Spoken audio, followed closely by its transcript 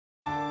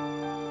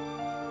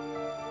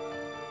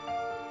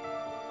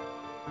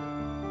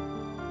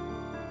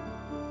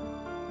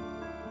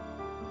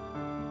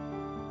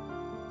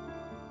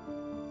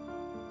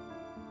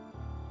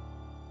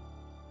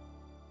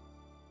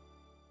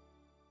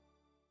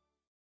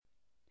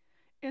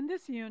In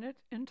this unit,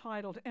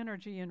 entitled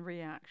Energy and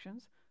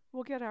Reactions,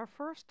 we'll get our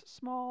first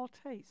small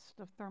taste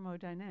of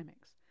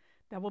thermodynamics.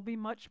 There will be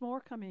much more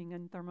coming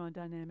in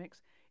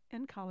thermodynamics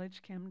in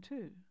College Chem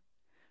 2.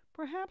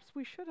 Perhaps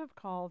we should have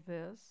called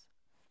this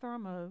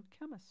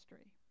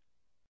thermochemistry.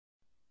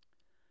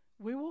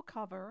 We will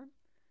cover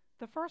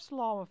the first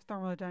law of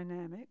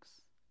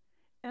thermodynamics,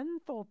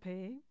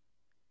 enthalpy,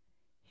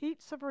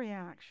 heats of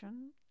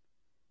reaction,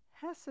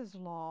 Hess's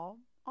law,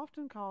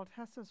 often called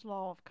Hess's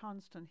law of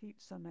constant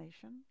heat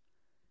summation,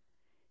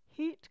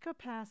 heat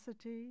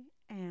capacity,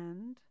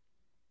 and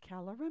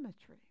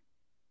calorimetry.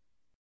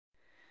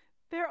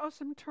 There are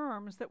some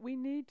terms that we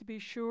need to be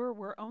sure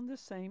we're on the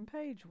same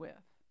page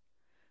with.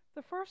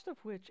 The first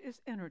of which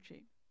is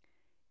energy.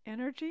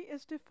 Energy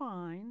is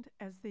defined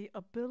as the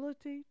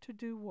ability to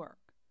do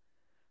work.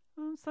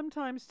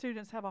 Sometimes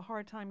students have a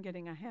hard time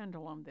getting a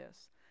handle on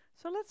this,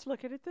 so let's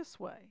look at it this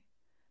way.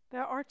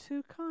 There are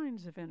two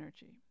kinds of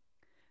energy.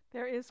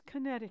 There is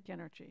kinetic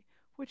energy,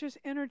 which is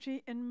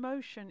energy in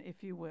motion,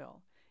 if you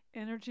will,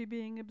 energy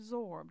being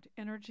absorbed,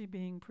 energy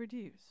being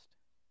produced.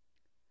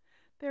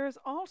 There is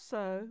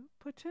also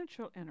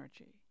potential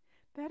energy.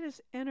 That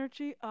is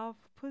energy of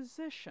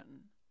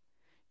position.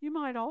 You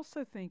might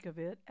also think of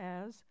it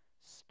as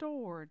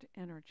stored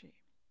energy.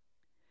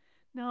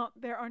 Now,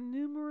 there are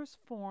numerous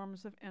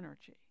forms of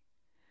energy,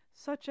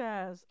 such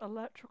as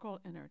electrical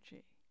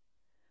energy,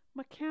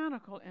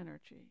 mechanical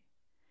energy,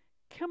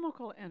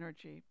 chemical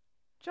energy,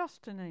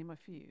 just to name a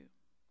few.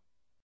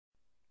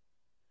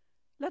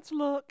 Let's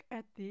look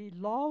at the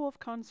law of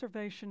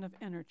conservation of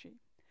energy.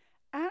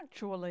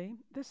 Actually,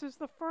 this is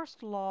the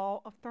first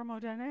law of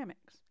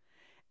thermodynamics,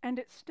 and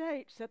it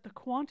states that the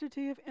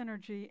quantity of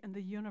energy in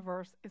the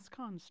universe is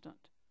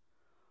constant.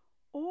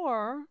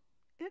 Or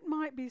it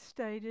might be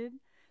stated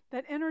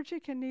that energy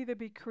can neither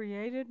be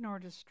created nor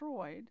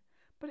destroyed,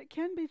 but it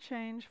can be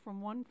changed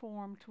from one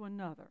form to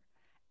another.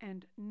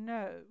 And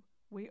no,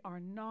 we are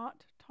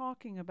not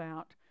talking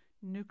about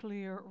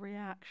nuclear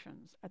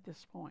reactions at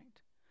this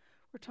point.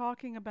 We're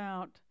talking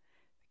about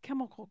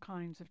chemical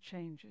kinds of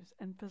changes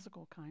and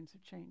physical kinds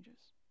of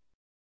changes.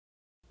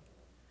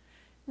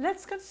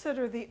 Let's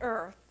consider the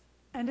Earth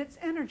and its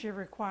energy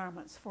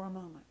requirements for a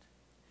moment.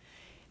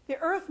 The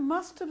Earth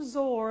must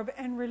absorb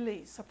and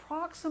release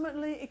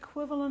approximately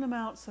equivalent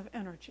amounts of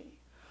energy,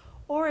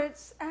 or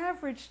its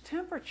average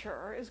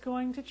temperature is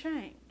going to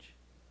change.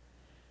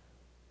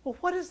 Well,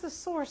 what is the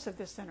source of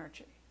this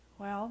energy?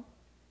 Well,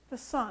 the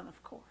sun,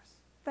 of course.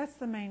 That's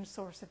the main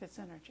source of its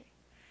energy.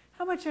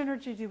 How much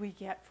energy do we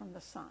get from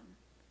the sun?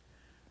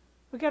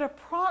 We get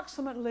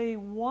approximately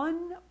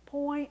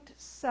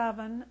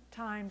 1.7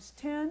 times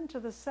 10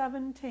 to the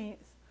 17th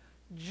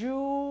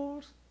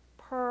joules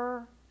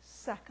per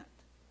second.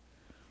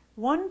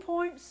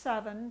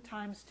 1.7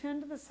 times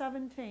 10 to the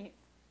 17th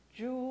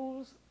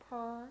joules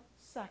per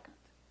second,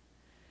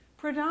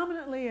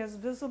 predominantly as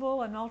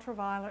visible and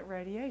ultraviolet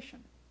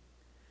radiation.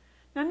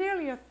 Now,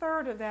 nearly a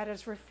third of that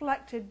is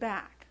reflected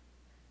back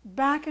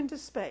into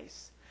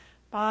space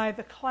by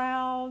the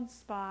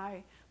clouds,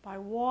 by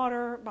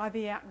water, by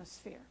the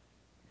atmosphere.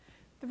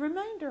 The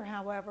remainder,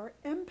 however,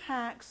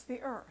 impacts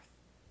the Earth,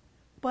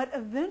 but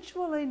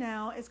eventually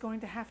now is going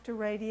to have to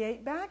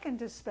radiate back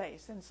into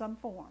space in some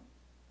form.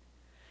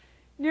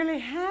 Nearly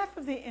half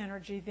of the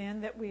energy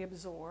then that we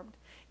absorbed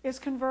is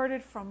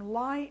converted from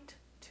light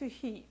to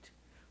heat,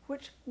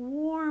 which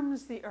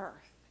warms the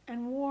Earth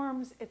and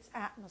warms its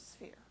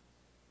atmosphere.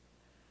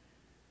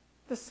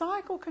 The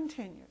cycle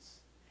continues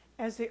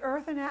as the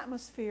Earth and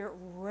atmosphere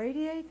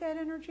radiate that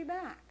energy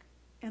back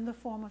in the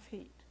form of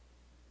heat.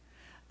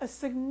 A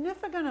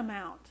significant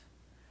amount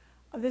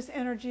of this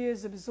energy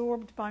is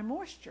absorbed by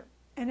moisture,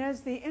 and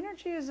as the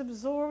energy is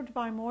absorbed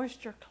by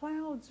moisture,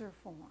 clouds are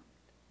formed.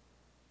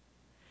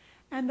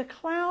 And the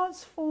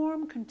clouds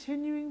form,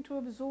 continuing to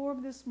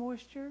absorb this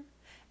moisture,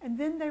 and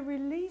then they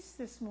release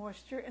this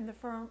moisture in the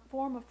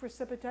form of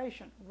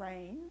precipitation,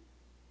 rain,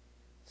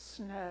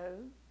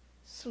 snow,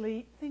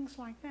 sleet, things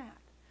like that.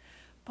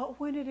 But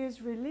when it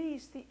is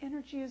released, the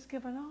energy is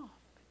given off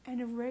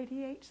and it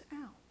radiates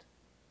out.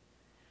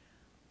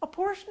 A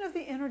portion of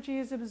the energy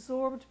is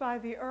absorbed by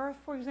the Earth,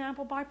 for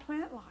example, by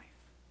plant life,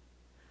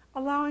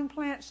 allowing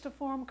plants to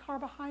form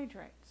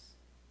carbohydrates,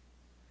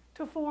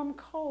 to form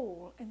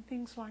coal and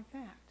things like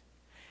that.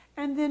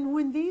 And then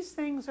when these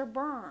things are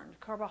burned,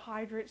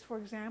 carbohydrates, for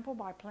example,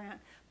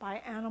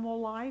 by animal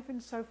life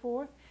and so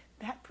forth,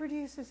 that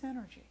produces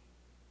energy.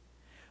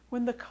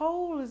 When the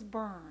coal is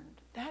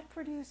burned, that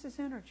produces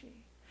energy.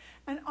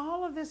 And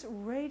all of this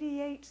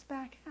radiates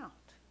back out.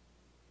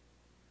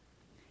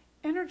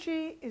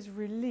 Energy is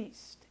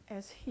released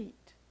as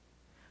heat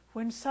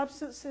when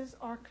substances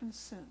are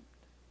consumed.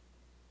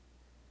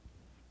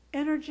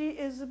 Energy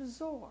is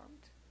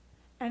absorbed,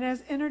 and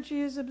as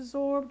energy is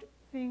absorbed,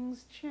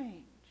 things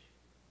change.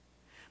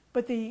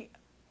 But the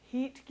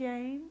heat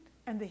gained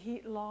and the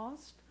heat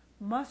lost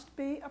must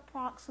be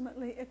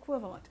approximately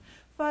equivalent.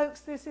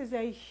 Folks, this is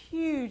a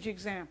huge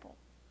example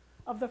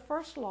of the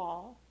first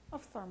law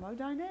of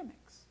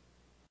thermodynamics.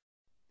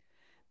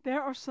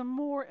 There are some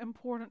more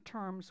important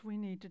terms we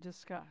need to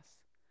discuss.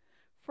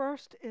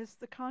 First is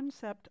the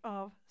concept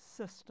of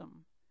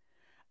system.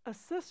 A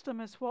system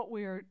is what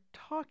we are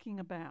talking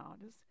about.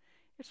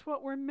 It's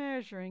what we're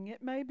measuring.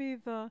 It may be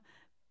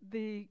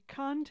the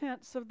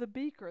contents of the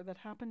beaker that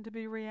happen to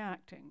be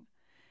reacting.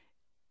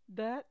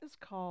 That is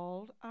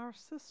called our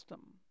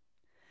system.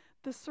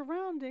 The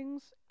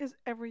surroundings is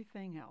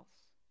everything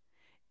else.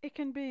 It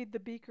can be the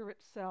beaker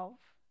itself.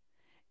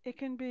 It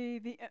can be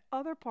the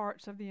other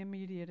parts of the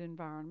immediate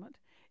environment.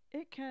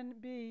 It can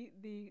be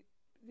the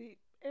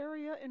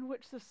area in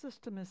which the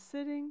system is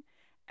sitting,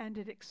 and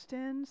it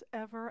extends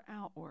ever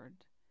outward.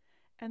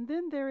 And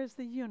then there is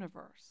the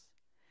universe.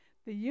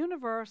 The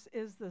universe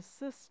is the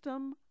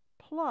system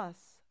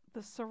plus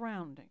the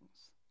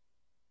surroundings.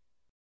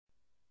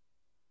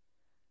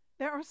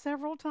 There are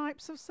several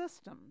types of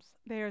systems.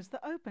 There's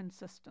the open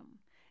system.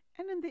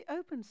 And in the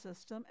open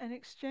system, an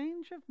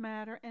exchange of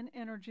matter and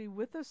energy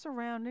with the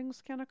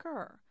surroundings can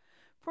occur.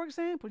 For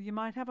example, you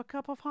might have a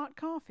cup of hot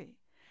coffee,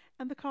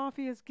 and the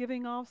coffee is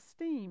giving off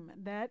steam.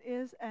 That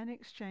is an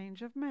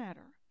exchange of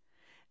matter.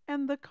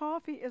 And the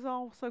coffee is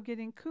also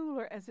getting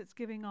cooler as it's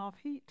giving off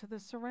heat to the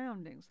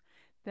surroundings.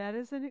 That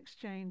is an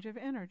exchange of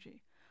energy.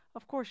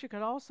 Of course, you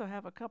could also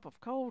have a cup of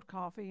cold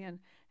coffee and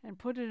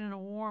put it in a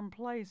warm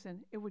place,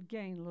 and it would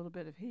gain a little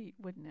bit of heat,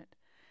 wouldn't it?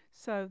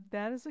 So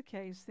that is a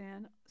case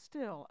then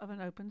still of an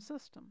open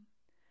system.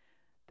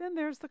 Then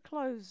there's the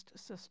closed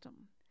system.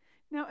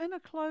 Now in a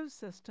closed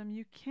system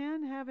you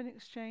can have an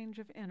exchange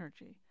of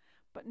energy,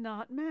 but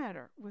not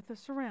matter with the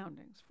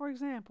surroundings. For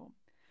example,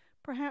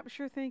 perhaps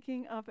you're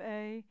thinking of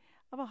a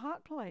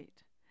hot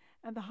plate,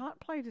 and the hot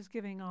plate is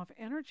giving off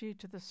energy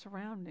to the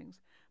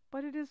surroundings,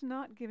 but it is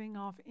not giving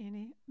off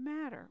any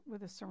matter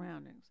with the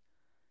surroundings.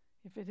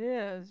 If it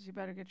is, you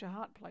better get your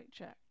hot plate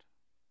checked.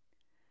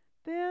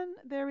 Then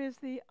there is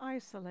the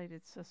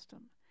isolated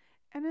system.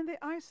 And in the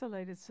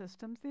isolated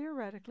system,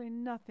 theoretically,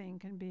 nothing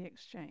can be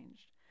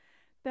exchanged.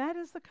 That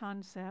is the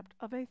concept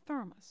of a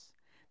thermos,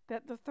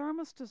 that the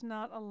thermos does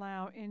not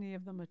allow any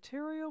of the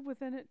material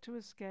within it to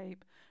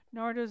escape,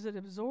 nor does it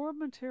absorb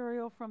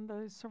material from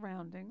the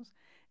surroundings,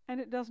 and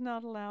it does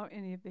not allow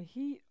any of the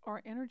heat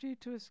or energy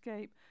to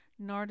escape,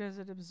 nor does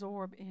it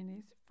absorb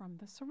any from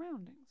the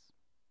surroundings.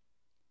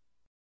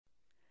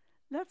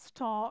 Let's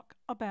talk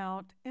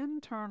about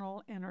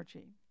internal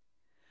energy.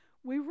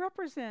 We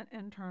represent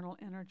internal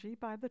energy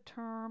by the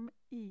term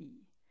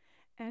E,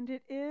 and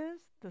it is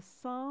the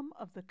sum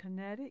of the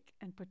kinetic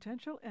and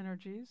potential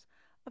energies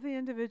of the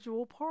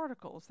individual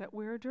particles that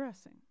we're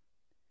addressing.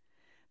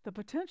 The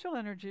potential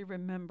energy,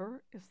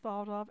 remember, is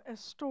thought of as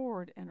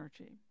stored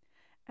energy,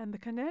 and the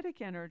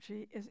kinetic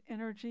energy is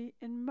energy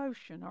in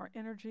motion or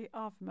energy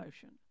of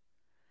motion.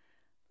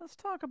 Let's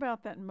talk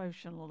about that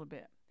motion a little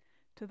bit.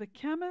 To the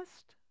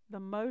chemist, the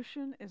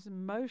motion is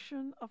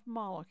motion of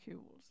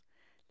molecules.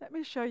 Let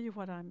me show you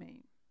what I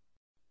mean.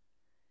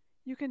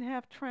 You can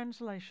have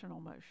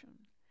translational motion.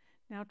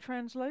 Now,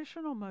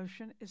 translational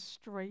motion is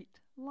straight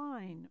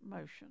line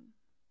motion,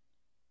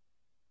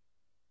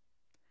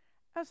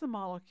 as the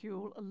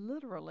molecule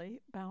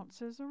literally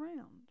bounces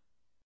around.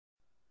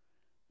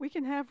 We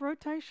can have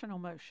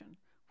rotational motion,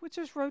 which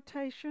is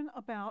rotation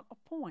about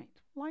a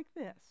point, like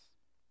this.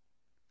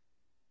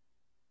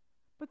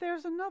 But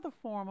there's another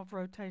form of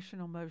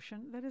rotational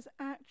motion that is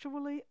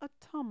actually a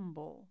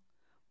tumble,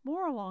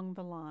 more along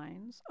the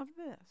lines of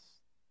this.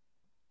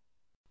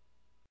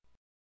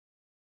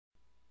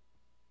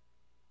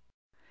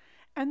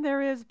 And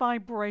there is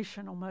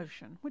vibrational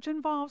motion, which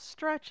involves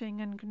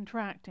stretching and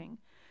contracting.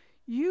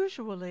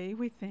 Usually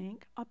we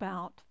think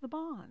about the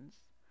bonds,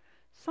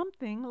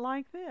 something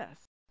like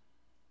this.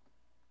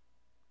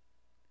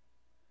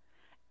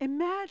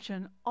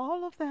 Imagine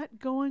all of that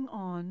going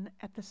on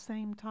at the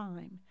same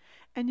time,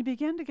 and you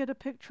begin to get a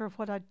picture of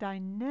what a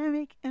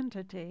dynamic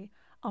entity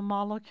a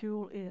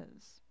molecule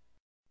is.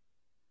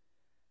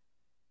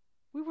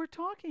 We were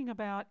talking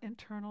about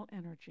internal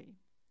energy.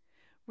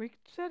 We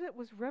said it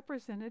was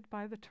represented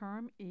by the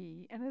term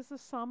E and is the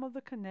sum of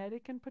the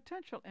kinetic and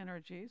potential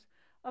energies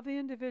of the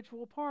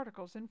individual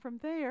particles. And from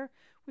there,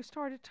 we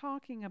started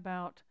talking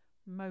about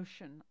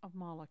motion of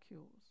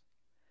molecules.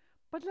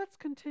 But let's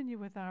continue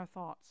with our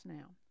thoughts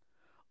now.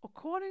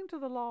 According to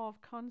the law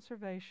of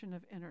conservation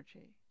of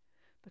energy,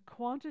 the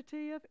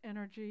quantity of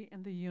energy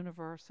in the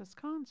universe is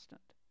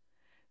constant.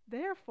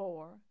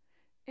 Therefore,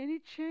 any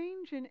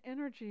change in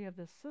energy of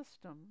the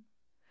system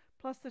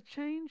plus the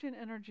change in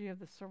energy of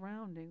the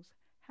surroundings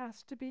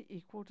has to be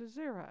equal to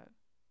zero.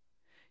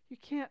 You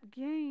can't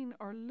gain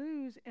or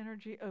lose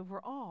energy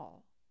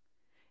overall.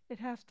 It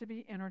has to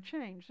be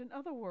interchanged. In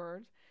other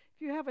words,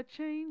 if you have a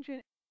change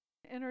in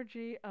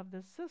energy of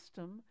the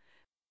system,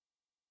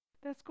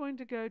 that's going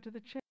to go to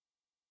the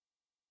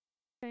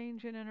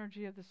change in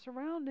energy of the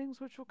surroundings,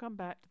 which will come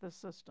back to the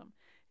system.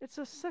 It's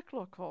a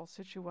cyclical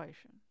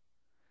situation.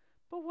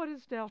 But what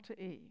is delta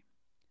E?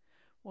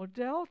 Well,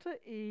 delta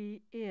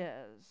E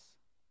is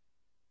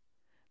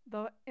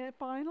the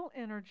final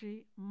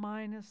energy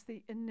minus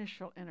the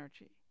initial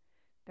energy.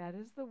 That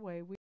is the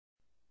way we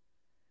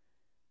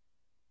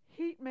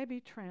heat may be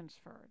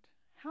transferred.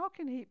 How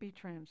can heat be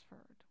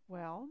transferred?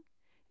 Well,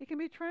 it can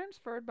be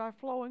transferred by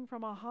flowing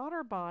from a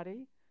hotter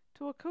body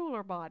to a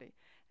cooler body,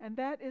 and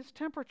that is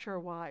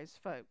temperature-wise,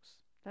 folks.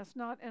 That's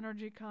not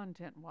energy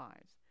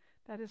content-wise.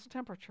 That is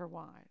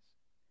temperature-wise.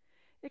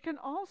 It can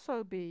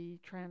also be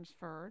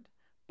transferred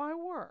by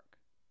work,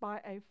 by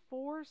a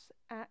force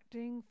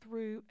acting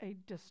through a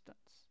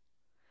distance.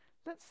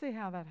 Let's see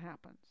how that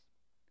happens.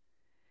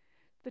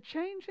 The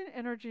change in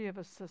energy of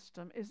a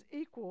system is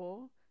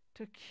equal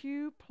to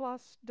Q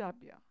plus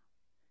W.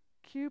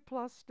 Q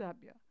plus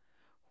W,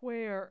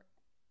 where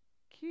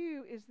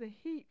Q is the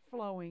heat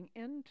flowing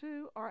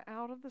into or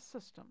out of the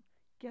system.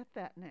 Get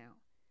that now.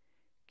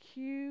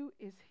 Q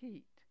is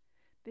heat.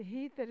 The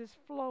heat that is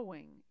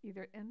flowing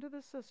either into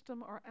the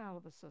system or out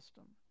of the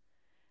system.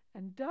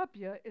 And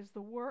W is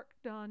the work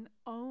done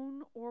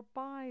on or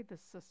by the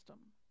system.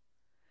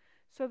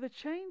 So the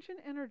change in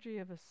energy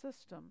of a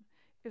system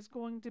is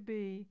going to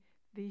be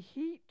the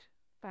heat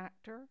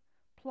factor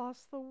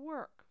plus the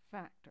work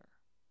factor.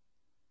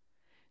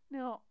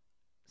 Now,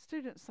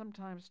 students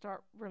sometimes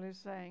start really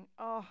saying,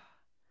 oh,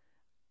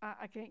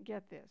 I can't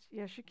get this.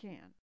 Yes, you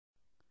can.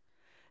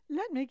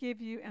 Let me give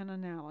you an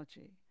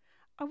analogy.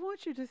 I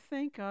want you to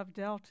think of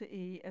delta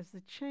E as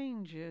the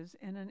changes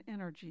in an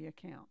energy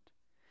account.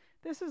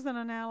 This is an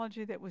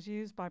analogy that was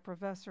used by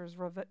Professors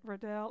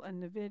Riddell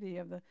and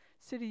Navidi of the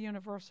City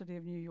University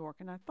of New York,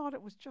 and I thought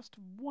it was just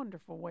a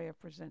wonderful way of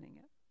presenting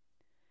it.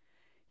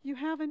 You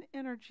have an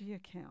energy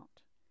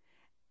account,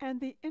 and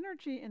the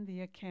energy in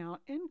the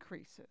account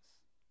increases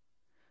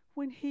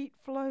when heat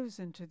flows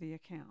into the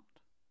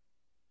account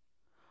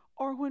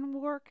or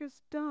when work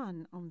is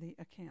done on the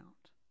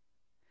account.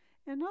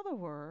 In other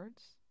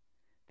words,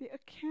 the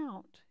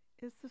account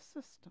is the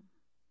system.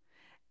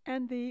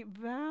 And the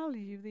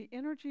value, the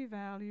energy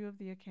value of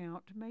the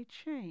account may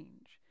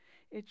change.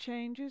 It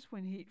changes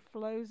when heat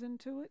flows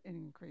into it, it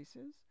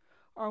increases,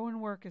 or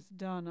when work is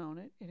done on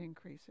it, it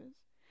increases.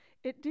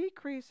 It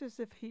decreases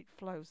if heat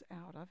flows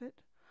out of it,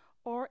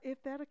 or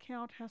if that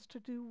account has to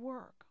do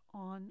work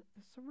on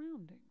the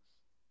surroundings.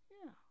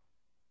 Yeah.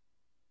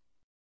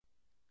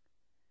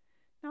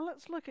 Now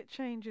let's look at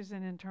changes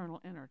in internal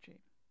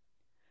energy.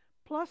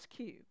 Plus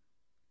Q.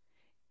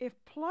 If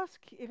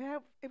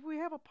we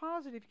have a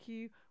positive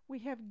Q, we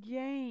have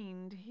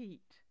gained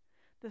heat.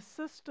 The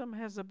system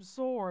has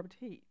absorbed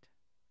heat.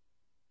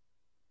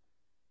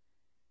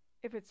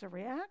 If it's a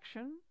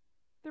reaction,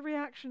 the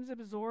reaction's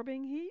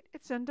absorbing heat.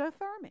 It's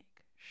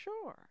endothermic,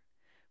 sure.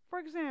 For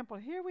example,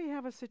 here we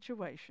have a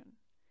situation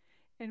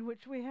in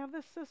which we have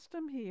the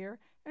system here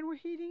and we're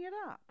heating it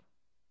up.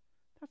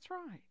 That's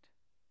right.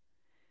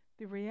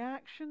 The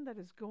reaction that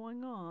is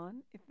going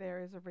on, if there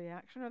is a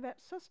reaction, or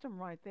that system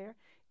right there,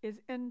 is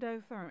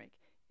endothermic.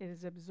 It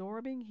is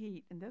absorbing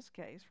heat, in this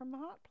case, from the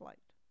hot plate.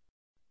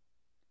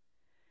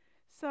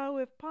 So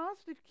if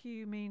positive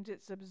Q means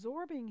it's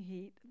absorbing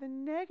heat, the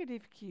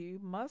negative Q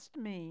must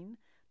mean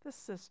the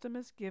system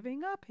is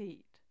giving up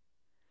heat.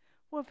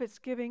 Well, if it's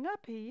giving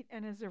up heat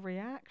and is a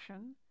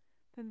reaction,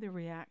 then the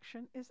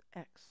reaction is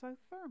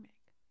exothermic.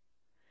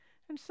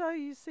 And so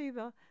you see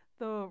the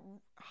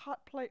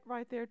hot plate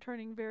right there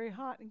turning very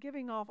hot and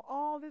giving off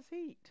all this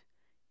heat.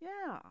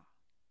 Yeah.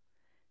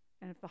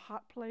 And if the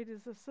hot plate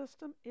is a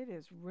system, it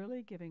is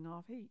really giving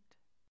off heat.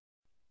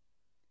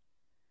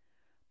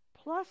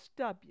 Plus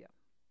W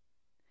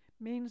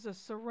means the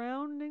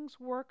surroundings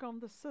work on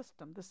the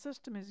system. The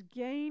system is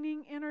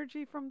gaining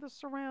energy from the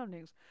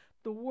surroundings.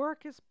 The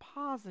work is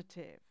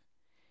positive.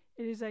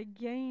 It is a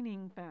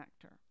gaining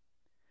factor.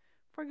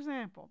 For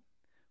example,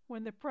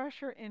 when the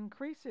pressure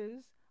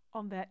increases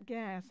on that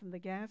gas, and the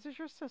gas is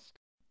your system,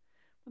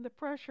 when the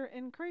pressure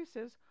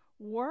increases,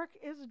 work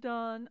is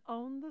done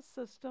on the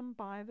system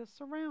by the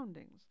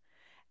surroundings.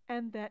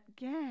 And that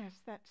gas,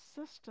 that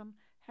system,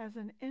 has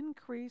an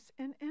increase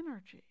in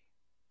energy.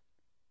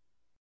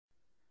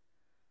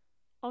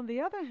 On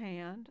the other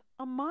hand,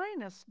 a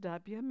minus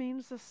W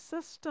means the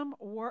system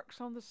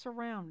works on the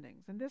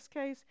surroundings. In this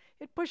case,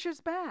 it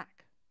pushes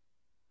back.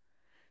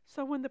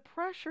 So when the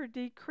pressure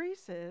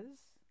decreases,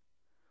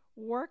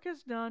 work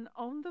is done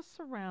on the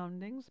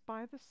surroundings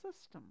by the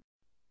system.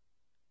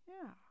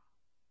 Yeah.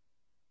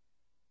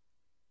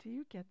 Do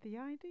you get the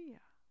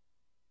idea?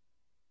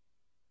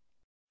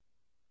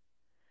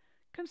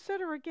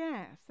 Consider a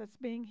gas that's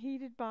being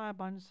heated by a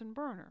Bunsen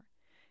burner.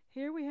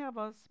 Here we have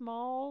a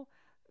small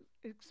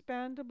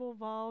expandable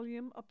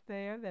volume up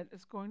there that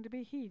is going to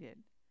be heated.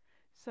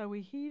 So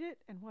we heat it,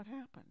 and what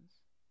happens?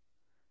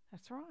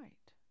 That's right.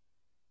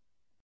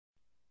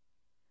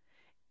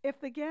 If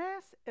the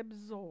gas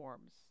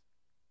absorbs,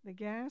 the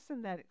gas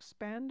in that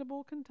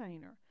expandable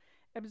container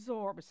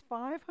absorbs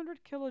 500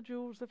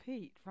 kilojoules of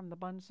heat from the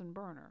Bunsen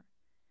burner,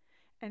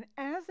 and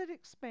as it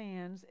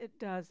expands, it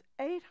does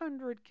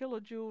 800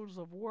 kilojoules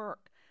of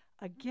work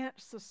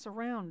against the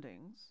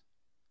surroundings,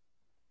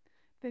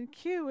 then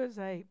Q is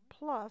a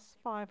plus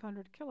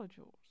 500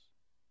 kilojoules.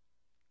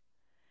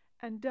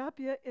 And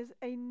W is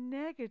a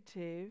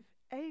negative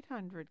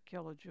 800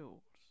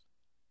 kilojoules.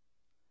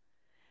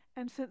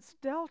 And since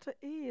delta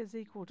E is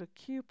equal to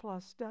Q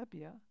plus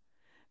W,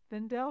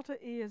 then delta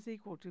E is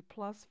equal to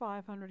plus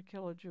 500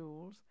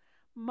 kilojoules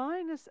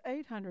minus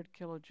 800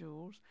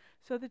 kilojoules,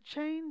 so the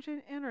change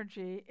in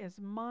energy is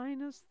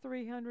minus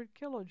 300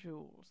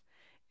 kilojoules.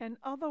 In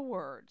other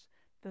words,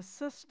 the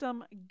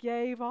system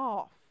gave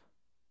off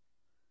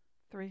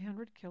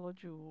 300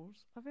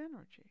 kilojoules of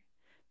energy.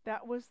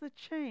 That was the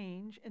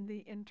change in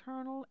the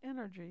internal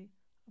energy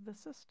of the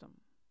system.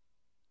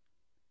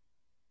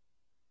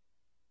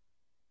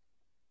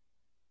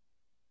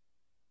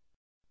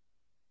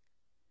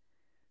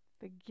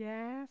 The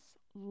gas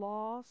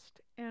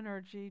lost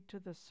energy to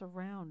the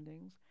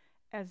surroundings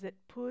as it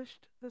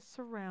pushed the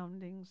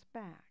surroundings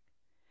back,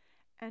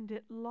 and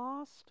it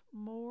lost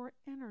more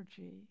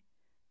energy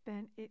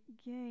than it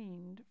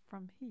gained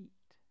from heat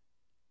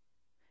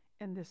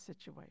in this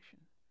situation.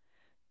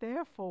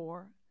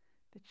 Therefore,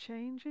 the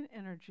change in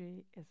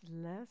energy is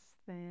less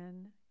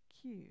than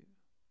Q.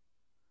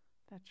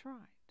 That's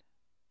right,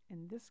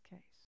 in this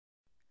case.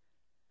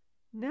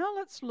 Now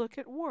let's look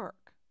at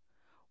work.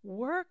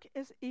 Work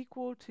is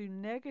equal to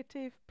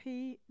negative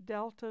P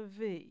delta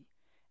V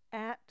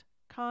at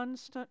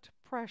constant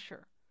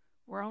pressure.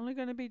 We're only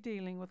going to be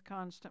dealing with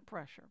constant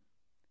pressure.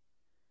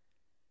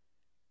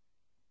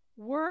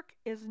 Work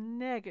is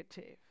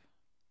negative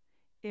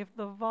if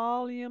the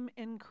volume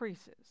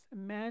increases.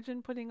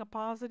 Imagine putting a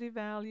positive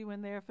value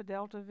in there for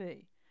delta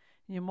V.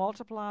 You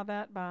multiply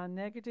that by a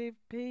negative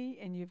P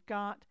and you've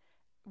got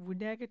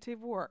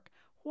negative work.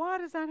 Why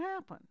does that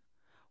happen?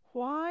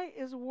 Why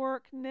is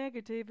work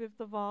negative if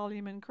the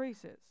volume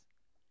increases?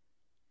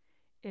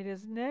 It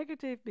is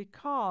negative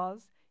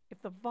because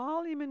if the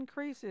volume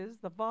increases,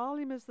 the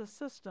volume is the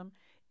system,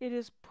 it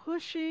is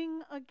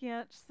pushing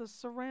against the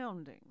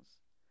surroundings.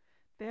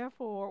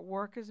 Therefore,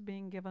 work is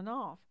being given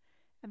off,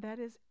 and that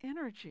is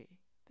energy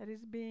that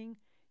is being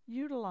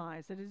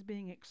utilized, that is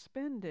being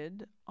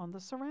expended on the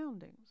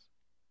surroundings.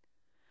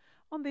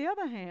 On the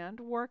other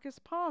hand, work is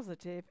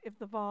positive if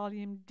the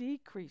volume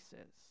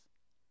decreases.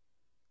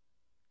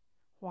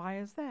 Why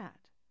is that?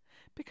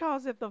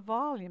 Because if the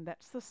volume,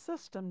 that's the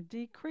system,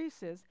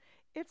 decreases,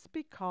 it's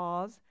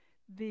because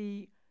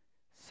the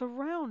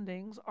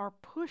surroundings are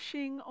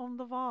pushing on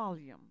the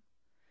volume.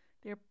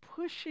 They're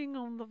pushing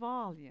on the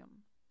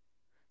volume.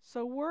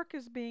 So work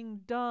is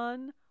being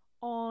done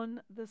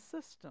on the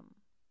system.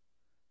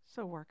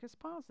 So work is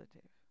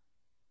positive.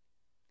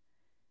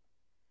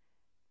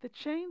 The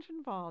change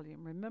in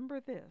volume,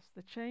 remember this,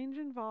 the change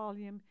in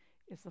volume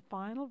is the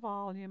final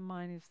volume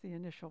minus the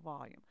initial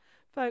volume.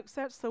 Folks,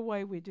 that's the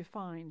way we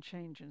define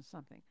change in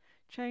something.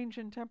 Change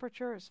in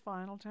temperature is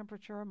final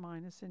temperature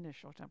minus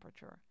initial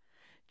temperature.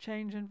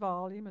 Change in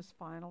volume is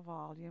final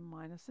volume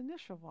minus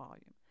initial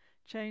volume.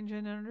 Change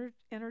in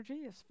energy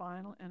is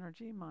final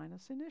energy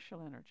minus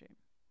initial energy.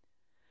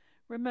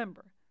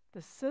 Remember,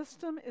 the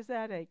system is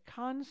at a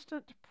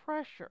constant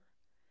pressure,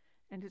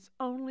 and it's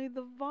only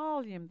the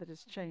volume that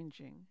is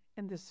changing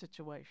in this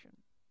situation.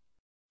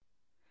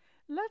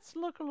 Let's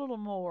look a little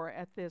more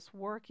at this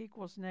work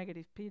equals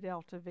negative P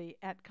delta V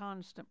at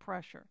constant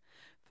pressure.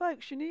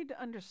 Folks, you need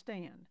to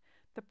understand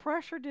the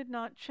pressure did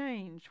not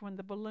change when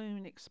the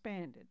balloon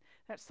expanded.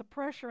 That's the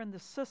pressure in the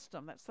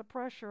system. That's the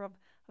pressure of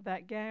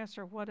that gas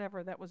or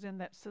whatever that was in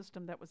that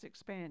system that was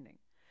expanding.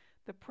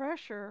 The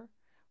pressure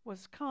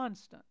was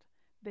constant.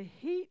 The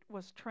heat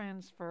was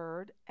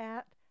transferred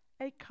at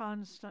a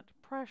constant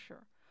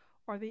pressure,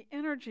 or the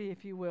energy,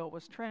 if you will,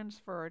 was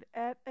transferred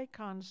at a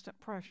constant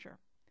pressure.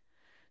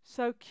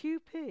 So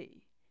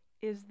QP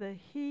is the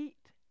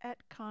heat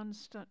at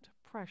constant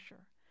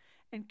pressure.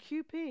 And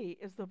QP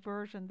is the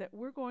version that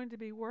we're going to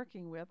be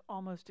working with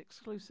almost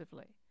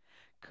exclusively.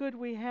 Could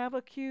we have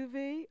a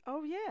QV?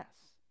 Oh,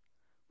 yes.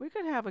 We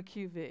could have a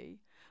QV,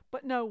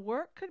 but no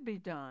work could be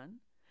done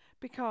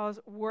because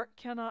work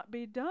cannot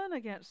be done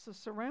against the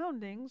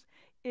surroundings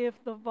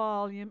if the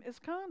volume is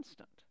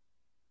constant.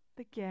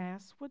 The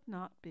gas would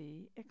not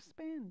be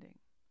expanding.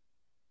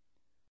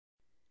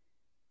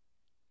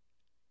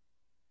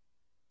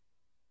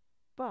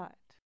 But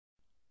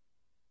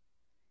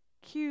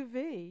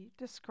QV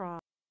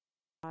describes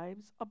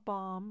a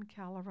bomb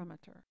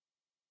calorimeter.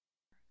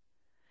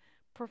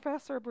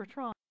 Professor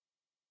Bertrand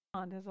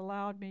has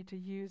allowed me to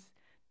use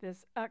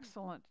this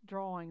excellent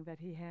drawing that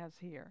he has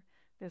here,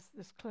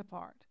 this clip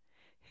art.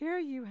 Here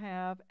you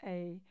have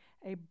a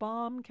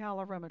bomb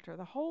calorimeter.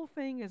 The whole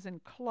thing is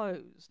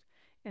enclosed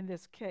in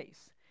this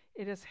case.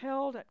 It is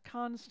held at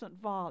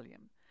constant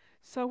volume.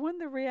 So when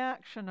the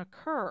reaction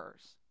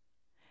occurs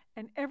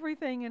and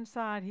everything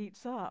inside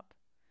heats up,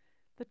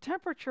 the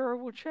temperature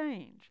will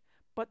change,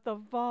 but the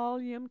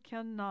volume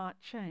cannot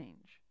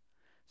change.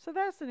 So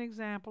that's an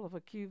example of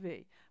a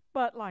QV.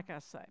 But like I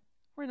say,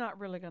 we're not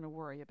really going to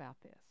worry about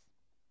this.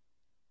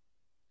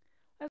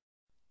 Let's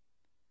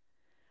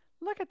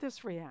look at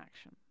this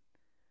reaction.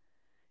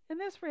 In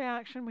this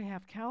reaction, we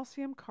have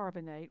calcium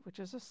carbonate, which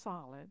is a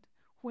solid,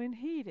 when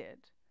heated,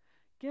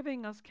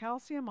 giving us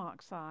calcium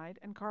oxide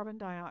and carbon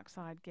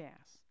dioxide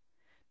gas.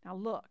 Now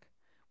look,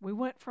 we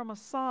went from a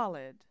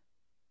solid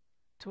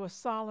to a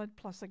solid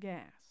plus a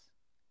gas.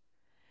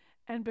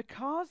 And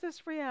because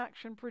this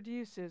reaction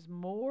produces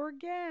more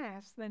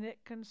gas than it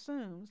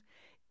consumes,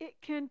 it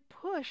can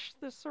push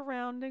the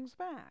surroundings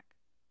back.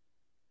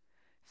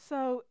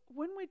 So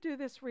when we do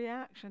this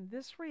reaction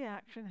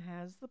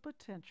has the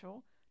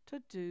potential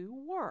to do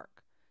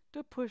work,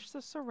 to push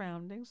the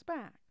surroundings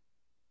back.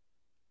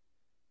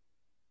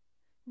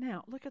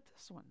 Now, look at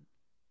this one.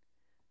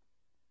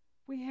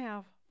 We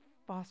have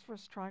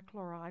phosphorus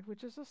trichloride,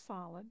 which is a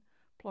solid,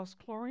 plus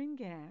chlorine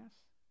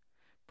gas,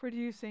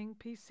 producing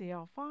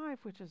PCl5,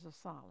 which is a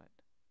solid.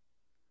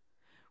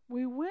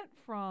 We went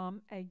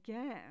from a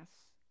gas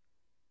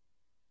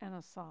and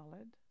a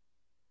solid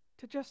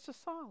to just a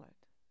solid.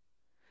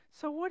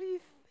 So what do you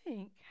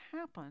think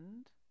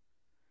happened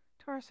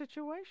to our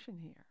situation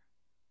here?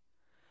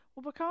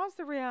 Well, because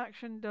the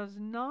reaction does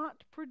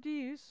not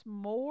produce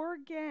more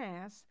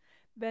gas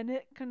than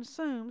it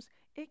consumes,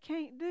 it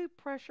can't do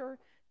pressure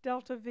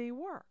delta V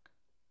work.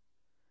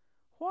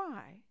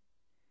 Why?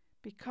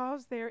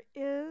 Because there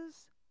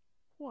is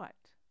what?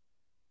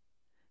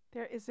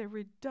 There is a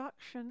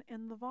reduction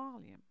in the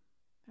volume.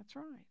 That's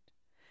right.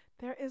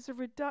 There is a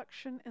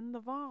reduction in the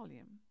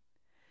volume.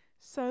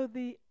 So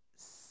the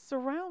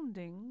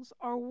surroundings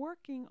are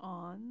working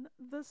on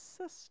the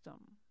system.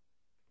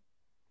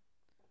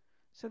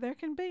 So there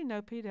can be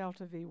no P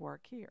delta V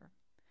work here.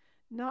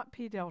 Not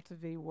P delta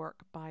V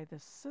work by the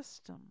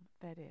system,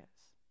 that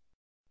is.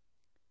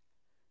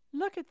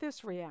 Look at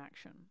this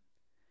reaction.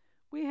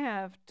 We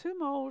have 2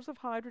 moles of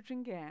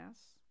hydrogen gas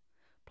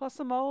plus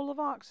a mole of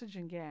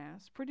oxygen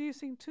gas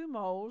producing 2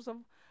 moles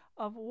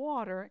of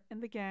water in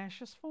the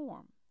gaseous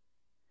form.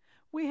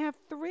 We have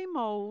 3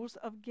 moles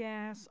of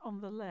gas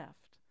on the left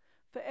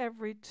for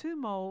every 2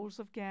 moles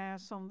of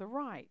gas on the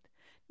right.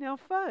 Now,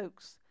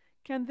 folks,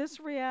 can this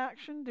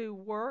reaction do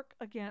work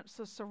against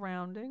the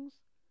surroundings?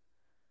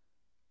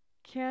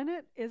 Can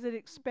it? Is it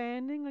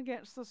expanding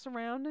against the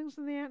surroundings?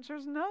 And the answer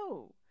is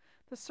no.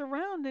 The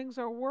surroundings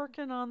are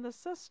working on the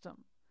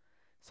system.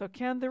 So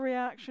can the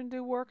reaction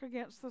do work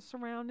against the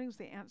surroundings?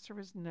 The answer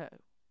is no.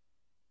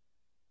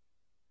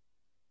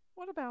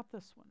 What about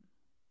this one?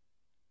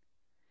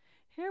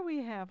 Here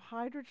we have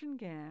hydrogen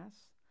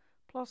gas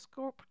plus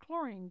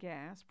chlorine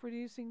gas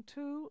producing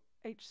 2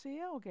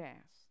 HCl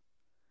gas.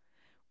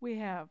 We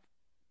have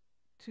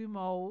 2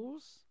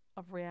 moles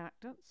of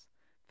reactants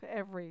for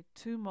every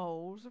 2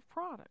 moles of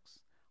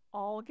products,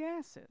 all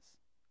gases.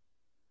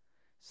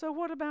 So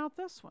what about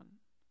this one?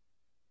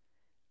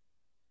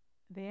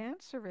 The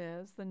answer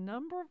is the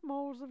number of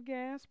moles of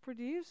gas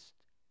produced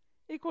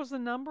equals the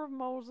number of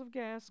moles of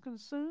gas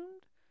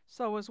consumed.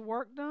 So is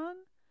work done?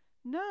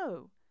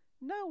 No.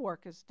 No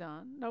work is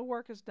done. No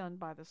work is done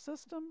by the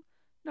system.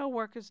 No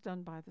work is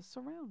done by the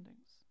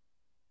surroundings.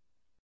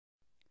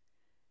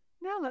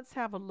 Now let's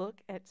have a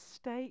look at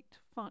state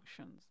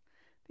functions.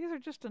 These are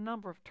just a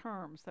number of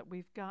terms that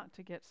we've got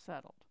to get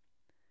settled.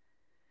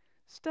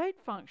 State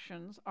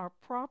functions are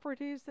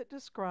properties that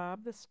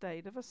describe the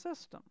state of a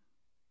system.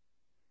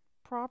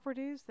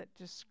 Properties that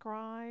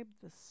describe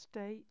the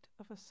state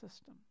of a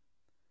system.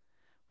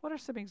 What are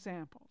some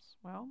examples?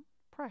 Well,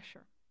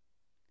 pressure,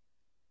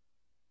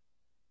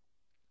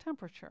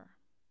 temperature,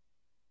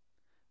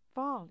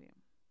 volume,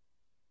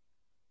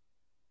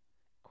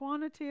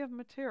 quantity of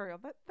material.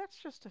 That's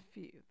just a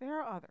few. There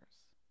are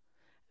others.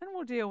 And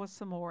we'll deal with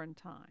some more in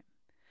time.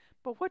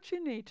 But what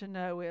you need to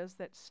know is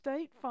that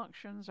state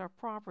functions are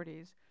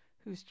properties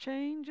whose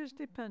change is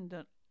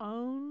dependent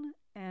on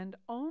and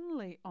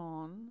only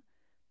on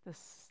the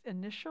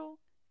initial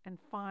and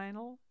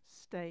final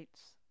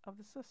states of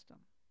the system.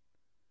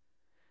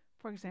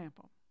 For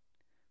example,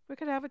 we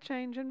could have a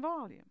change in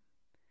volume.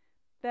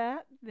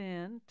 That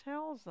then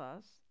tells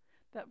us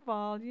that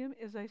volume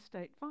is a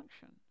state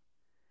function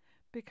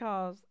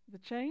because the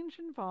change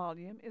in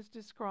volume is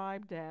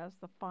described as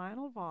the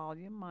final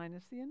volume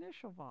minus the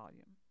initial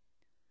volume.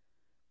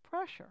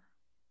 Pressure.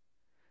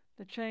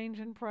 The change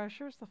in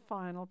pressure is the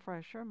final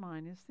pressure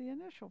minus the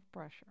initial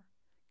pressure.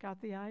 Got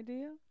the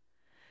idea?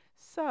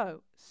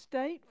 So,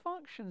 state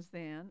functions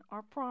then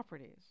are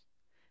properties.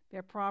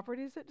 They're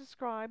properties that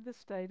describe the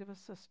state of a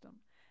system,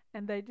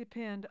 and they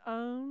depend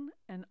on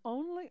and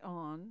only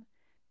on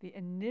the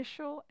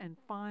initial and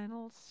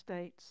final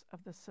states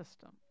of the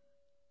system.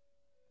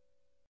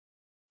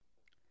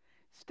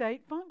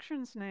 State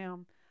functions now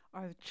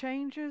are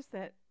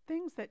the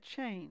things that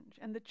change,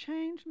 and the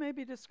change may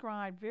be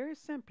described very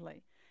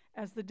simply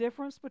as the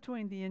difference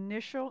between the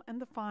initial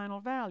and the final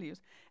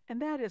values,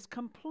 and that is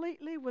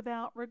completely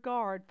without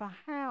regard for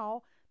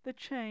how the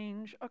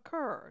change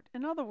occurred.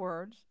 In other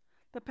words,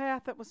 the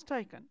path that was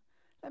taken.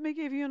 Let me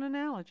give you an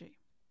analogy.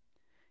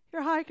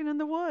 You're hiking in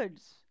the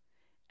woods,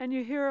 and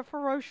you hear a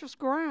ferocious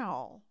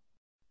growl,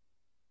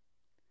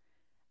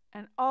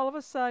 and all of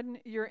a sudden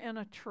you're in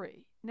a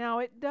tree. Now,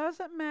 it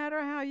doesn't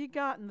matter how you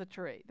got in the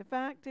tree. The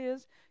fact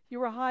is, you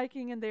were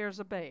hiking and there's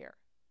a bear.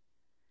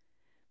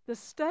 The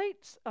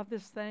states of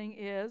this thing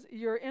is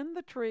you're in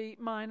the tree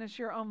minus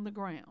you're on the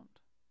ground.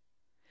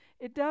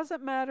 It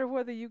doesn't matter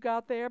whether you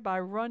got there by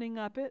running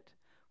up it,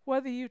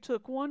 whether you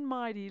took one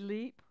mighty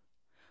leap,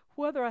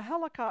 Whether a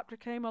helicopter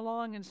came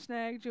along and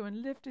snagged you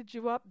and lifted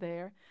you up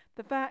there,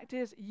 the fact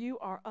is you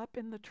are up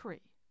in the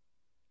tree.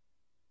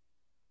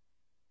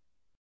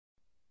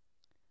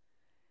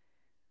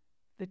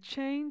 The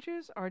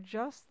changes are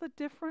just the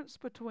difference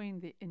between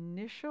the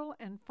initial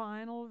and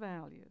final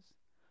values,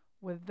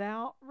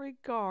 without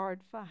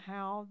regard for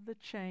how the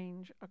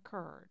change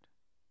occurred.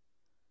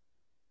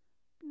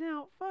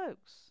 Now,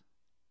 folks,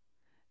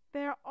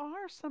 there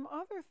are some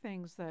other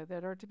things, though,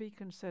 that are to be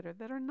considered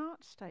that are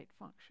not state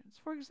functions.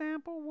 For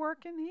example,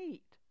 work and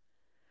heat.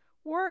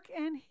 Work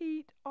and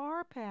heat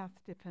are path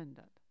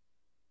dependent.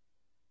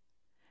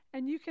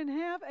 And you can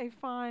have a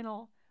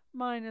final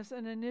minus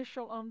an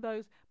initial on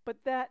those,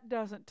 but that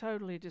doesn't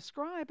totally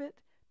describe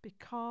it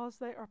because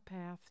they are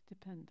path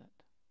dependent.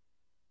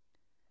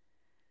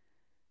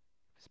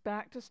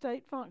 Back to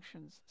state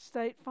functions.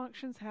 State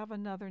functions have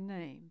another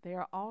name. They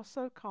are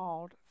also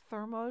called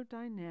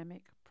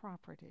thermodynamic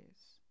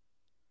properties.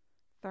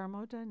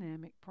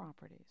 Thermodynamic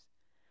properties.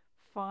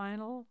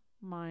 Final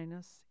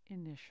minus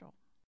initial.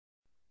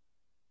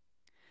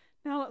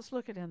 Now let's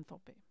look at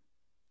enthalpy.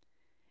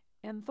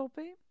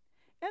 Enthalpy.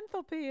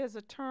 Enthalpy is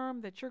a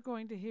term that you're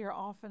going to hear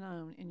off and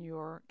on in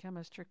your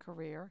chemistry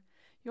career.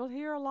 You'll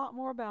hear a lot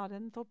more about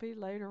enthalpy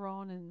later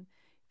on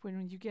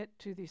when you get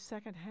to the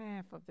second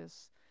half of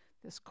this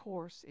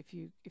course, if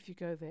you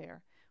go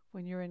there,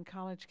 when you're in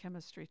college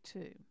chemistry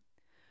too.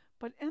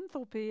 But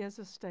enthalpy is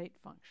a state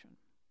function.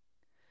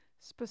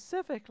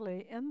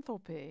 Specifically,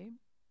 enthalpy,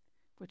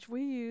 which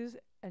we use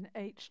an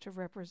H to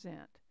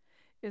represent,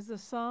 is the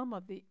sum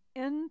of the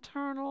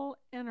internal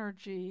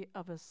energy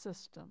of a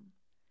system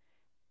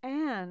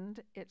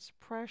and its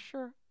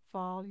pressure,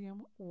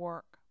 volume,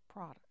 work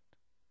product.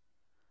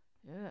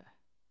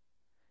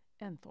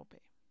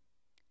 Enthalpy.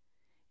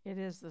 It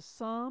is the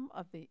sum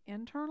of the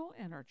internal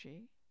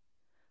energy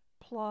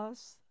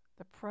plus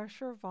the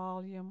pressure,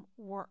 volume,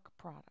 work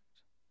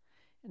product.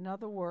 In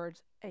other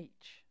words,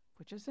 H,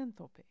 which is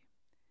enthalpy,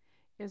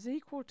 is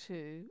equal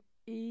to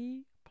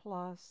E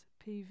plus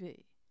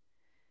PV,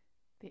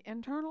 the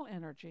internal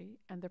energy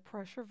and the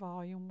pressure,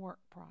 volume, work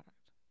product.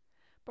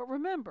 But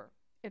remember,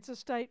 it's a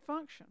state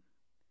function.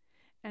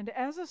 And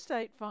as a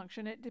state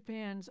function, it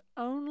depends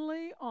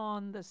only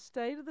on the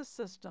state of the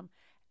system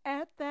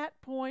at that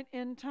point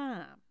in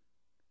time,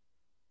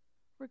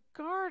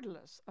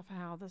 regardless of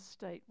how the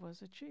state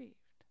was achieved.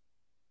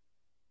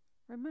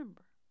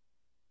 Remember,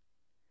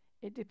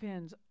 it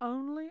depends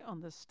only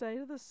on the state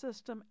of the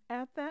system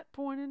at that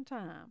point in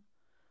time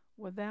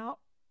without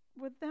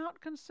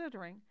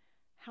considering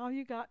how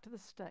you got to the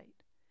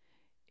state.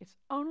 It's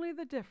only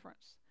the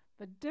difference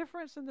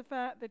in the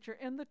fact that you're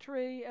in the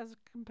tree as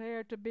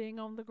compared to being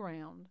on the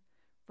ground,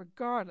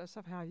 regardless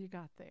of how you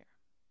got there.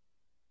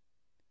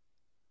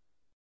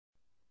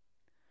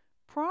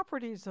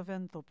 Properties of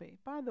enthalpy.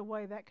 By the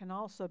way, that can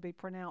also be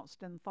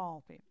pronounced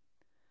enthalpy.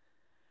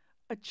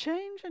 A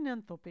change in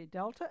enthalpy,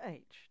 delta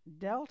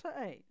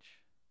H,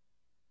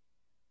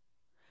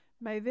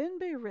 may then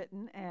be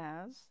written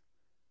as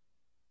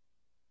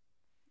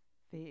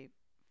the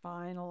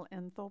final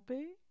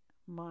enthalpy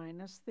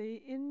minus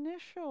the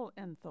initial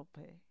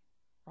enthalpy,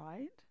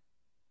 right?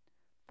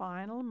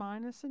 Final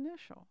minus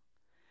initial,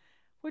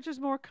 which is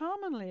more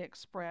commonly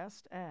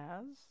expressed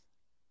as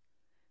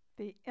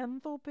the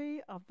enthalpy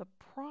of the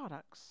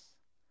products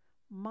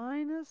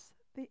minus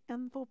the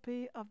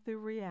enthalpy of the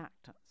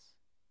reactants.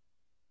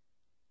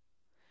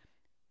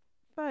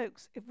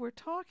 Folks, if we're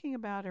talking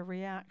about a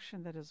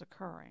reaction that is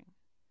occurring,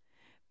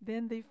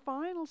 then the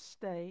final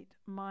state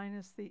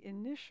minus the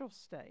initial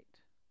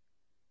state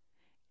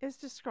is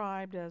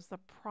described as the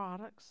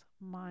products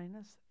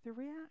minus the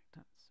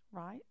reactants,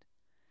 right?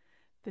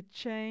 The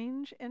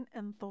change in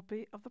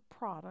enthalpy of the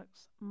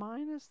products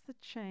minus the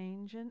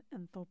change in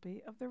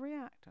enthalpy of the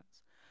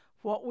reactants.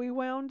 What we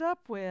wound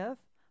up with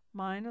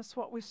minus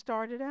what we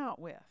started out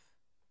with.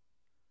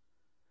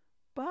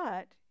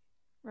 But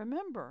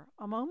remember,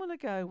 a moment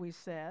ago we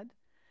said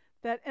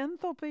that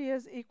enthalpy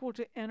is equal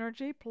to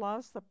energy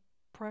plus the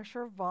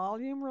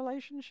pressure-volume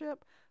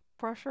relationship,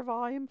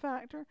 pressure-volume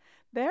factor.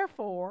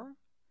 Therefore,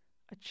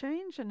 a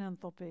change in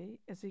enthalpy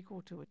is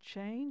equal to a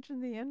change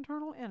in the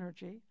internal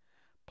energy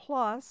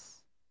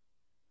plus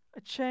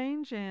a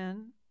change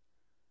in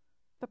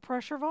the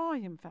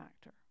pressure-volume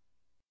factor.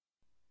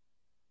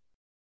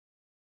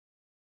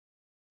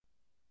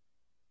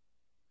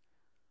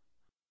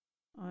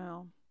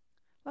 Well,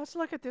 let's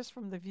look at this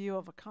from the view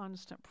of a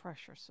constant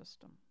pressure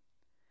system.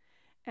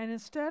 And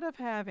instead of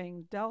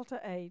having delta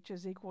H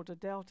is equal to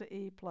delta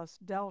E plus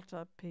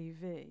delta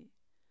PV,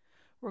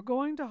 we're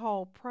going to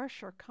hold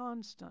pressure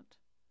constant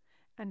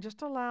and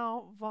just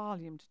allow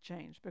volume to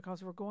change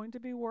because we're going to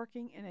be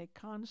working in a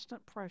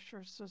constant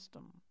pressure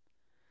system.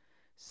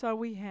 So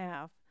we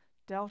have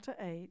delta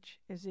H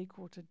is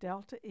equal to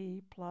delta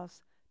E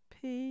plus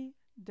P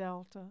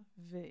delta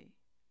V.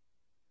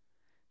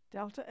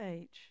 Delta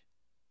H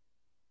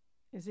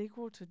is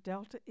equal to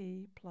delta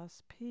E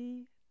plus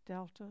P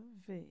delta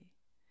V.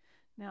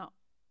 Now,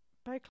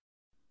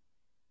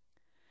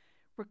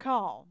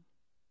 recall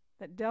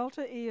that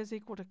delta E is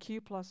equal to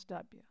Q plus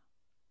W.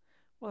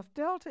 Well, if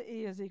delta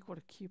E is equal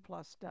to Q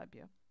plus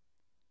W,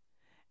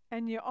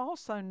 and you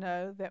also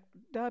know that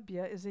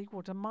W is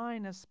equal to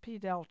minus P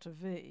delta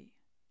V,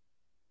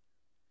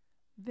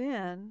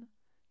 then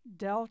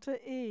delta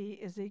E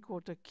is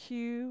equal to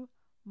Q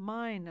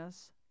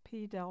minus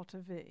P delta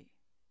V.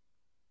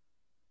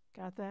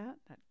 Got that?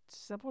 That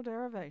simple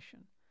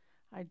derivation.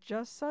 I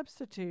just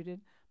substituted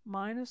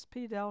minus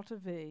P delta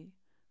V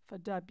for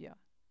W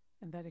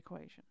in that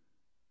equation.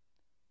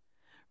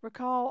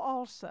 Recall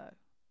also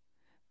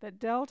that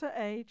delta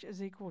H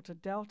is equal to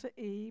delta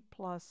E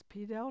plus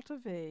P delta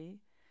V,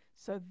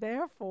 so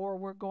therefore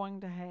we're going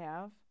to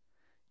have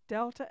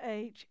delta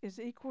H is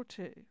equal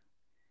to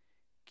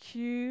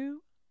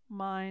Q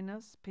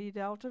minus P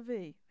delta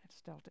V,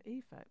 that's delta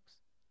E, folks,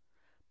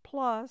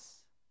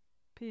 plus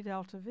P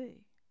delta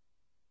V.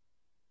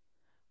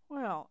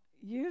 Well,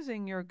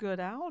 using your good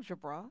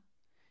algebra,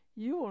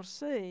 you will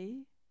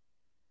see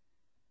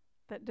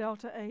that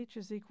delta H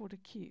is equal to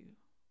Q.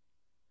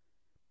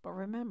 But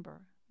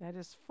remember, that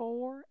is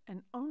for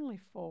and only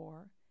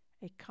for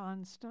a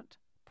constant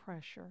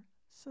pressure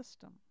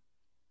system.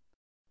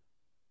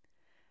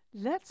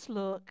 Let's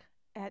look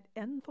at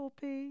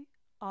enthalpy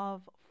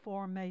of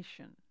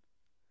formation.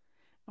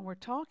 And we're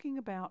talking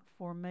about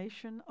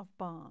formation of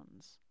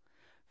bonds.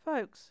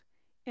 Folks,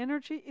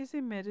 energy is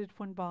emitted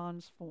when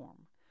bonds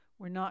form.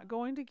 We're not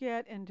going to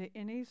get into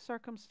any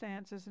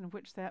circumstances in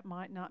which that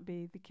might not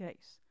be the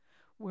case.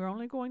 We're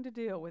only going to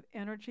deal with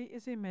energy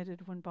is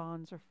emitted when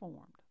bonds are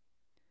formed.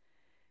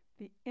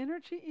 The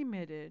energy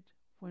emitted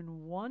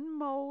when 1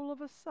 mole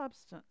of a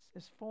substance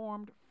is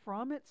formed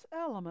from its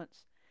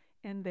elements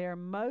in their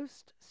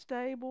most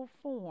stable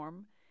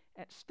form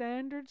at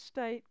standard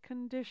state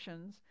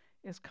conditions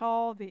is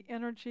called the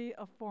energy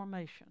of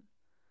formation.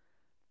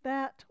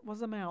 That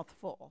was a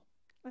mouthful.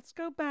 Let's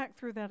go back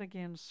through that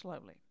again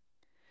slowly.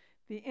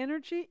 The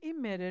energy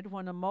emitted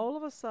when a mole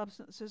of a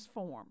substance is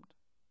formed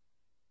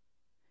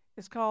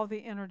is called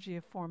the energy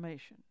of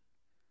formation.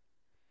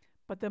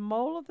 But the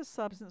mole of the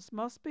substance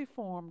must be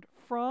formed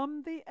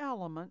from the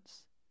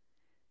elements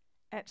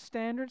at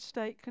standard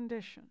state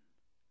condition.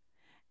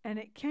 And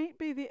it can't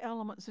be the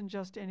elements in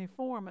just any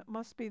form. It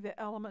must be the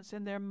elements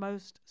in their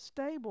most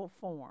stable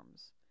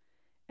forms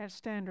at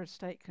standard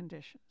state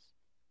conditions.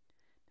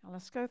 Now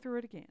let's go through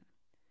it again.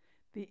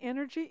 The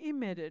energy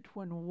emitted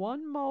when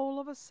 1 mole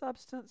of a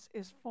substance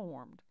is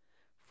formed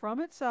from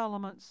its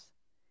elements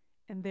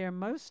in their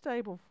most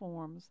stable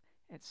forms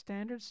at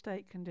standard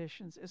state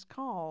conditions is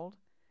called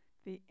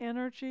the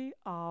energy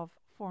of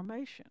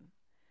formation.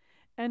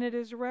 And it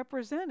is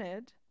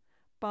represented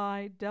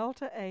by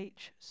delta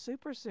H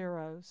super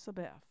zero sub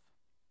F.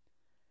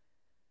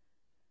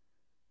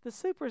 The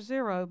super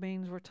zero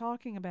means we're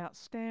talking about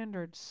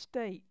standard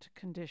state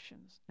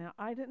conditions. Now,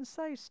 I didn't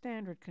say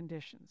standard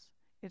conditions.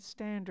 It's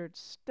standard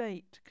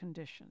state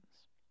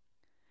conditions.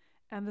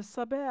 And the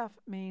sub F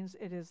means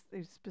it is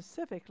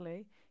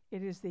specifically,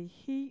 it is the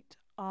heat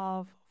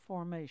of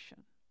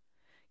formation.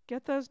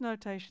 Get those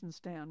notations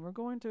down. We're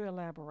going to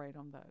elaborate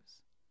on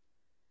those.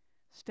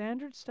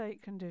 Standard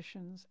state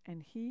conditions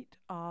and heat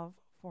of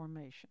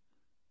formation.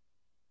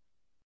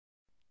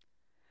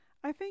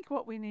 I think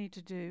what we need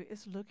to do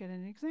is look at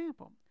an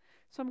example.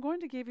 So I'm going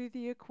to give you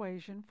the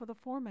equation for the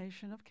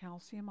formation of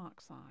calcium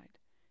oxide.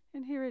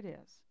 And here it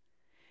is.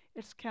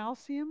 It's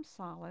calcium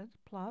solid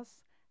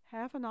plus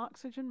half an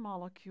oxygen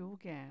molecule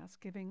gas,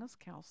 giving us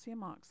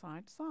calcium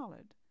oxide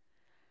solid.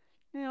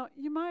 Now,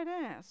 you might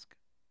ask,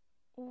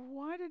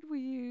 why did we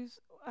use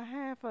a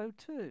half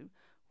O2?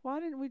 Why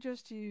didn't we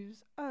just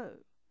use O?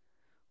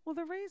 Well,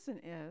 the reason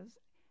is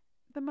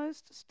the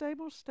most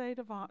stable state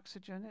of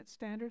oxygen at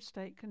standard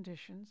state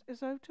conditions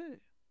is O2.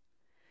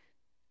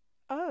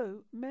 O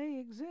may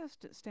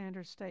exist at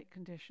standard state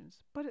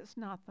conditions, but it's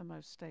not the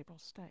most stable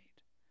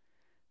state.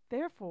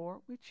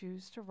 Therefore, we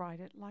choose to write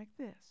it like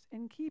this,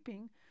 in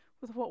keeping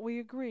with what we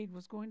agreed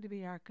was going to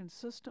be our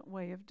consistent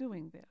way of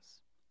doing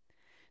this.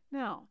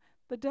 Now,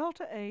 the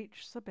delta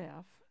H sub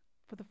F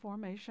for the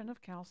formation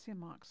of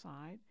calcium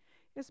oxide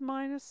is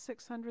minus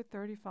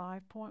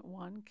 635.1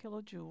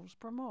 kilojoules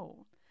per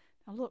mole.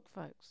 Now look,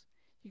 folks,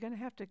 you're going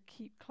to have to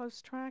keep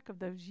close track of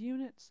those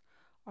units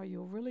or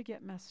you'll really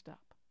get messed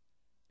up.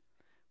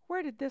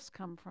 Where did this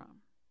come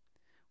from?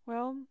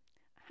 Well,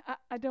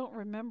 I don't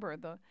remember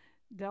the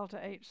delta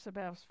H sub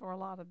F's for a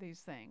lot of these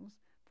things,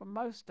 for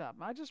most of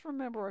them. I just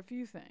remember a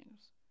few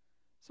things.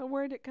 So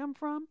where did it come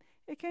from?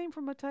 It came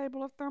from a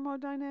table of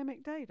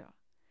thermodynamic data.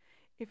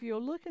 If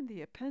you'll look in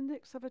the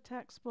appendix of a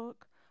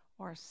textbook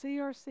or a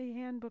CRC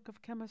handbook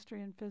of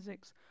chemistry and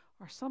physics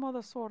or some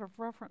other sort of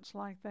reference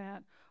like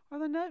that, or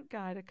the note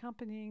guide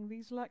accompanying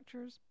these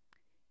lectures,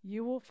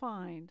 you will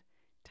find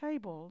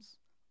tables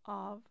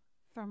of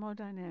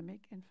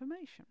thermodynamic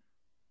information.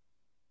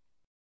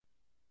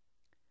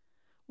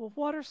 Well,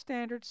 what are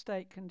standard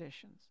state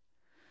conditions?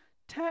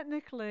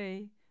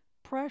 Technically,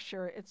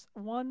 pressure, it's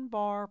 1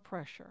 bar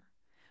pressure.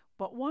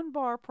 But 1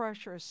 bar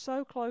pressure is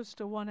so close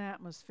to 1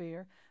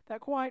 atmosphere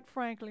that quite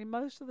frankly,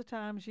 most of the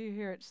times you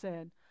hear it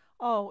said,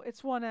 oh,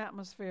 it's 1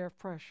 atmosphere of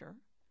pressure.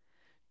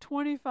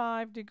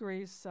 25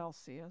 degrees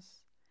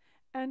Celsius,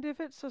 and if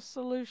it's a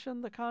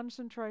solution, the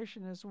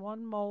concentration is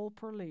 1 mole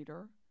per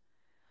liter,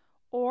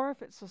 or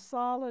if it's a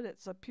solid,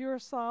 it's a pure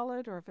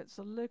solid, or if it's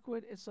a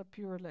liquid, it's a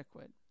pure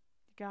liquid.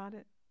 Got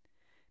it?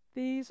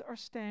 These are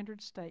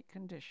standard state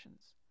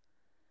conditions.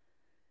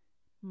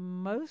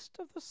 Most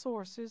of the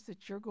sources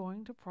that you're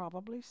going to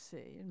probably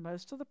see, and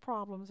most of the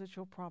problems that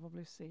you'll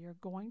probably see, are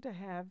going to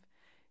have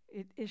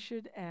it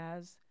issued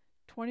as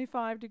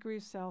 25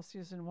 degrees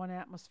Celsius and 1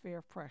 atmosphere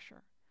of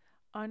pressure.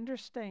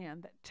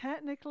 Understand that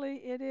technically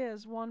it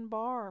is 1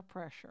 bar of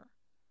pressure,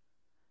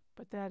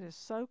 but that is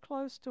so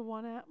close to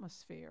 1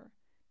 atmosphere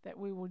that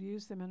we will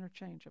use them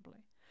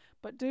interchangeably.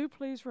 But do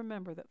please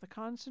remember that the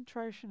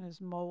concentration is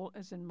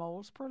in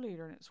moles per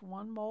liter, and it's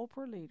 1 mole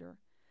per liter,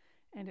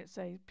 and it's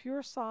a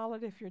pure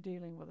solid if you're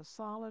dealing with a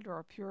solid, or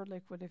a pure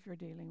liquid if you're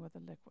dealing with a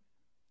liquid.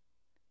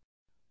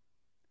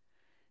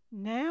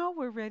 Now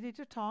we're ready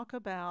to talk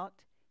about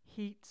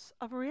heats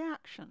of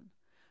reaction,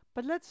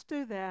 but let's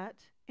do that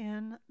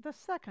in the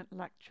second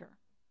lecture.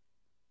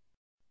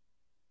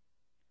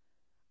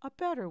 A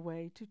better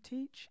way to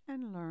teach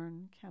and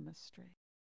learn chemistry.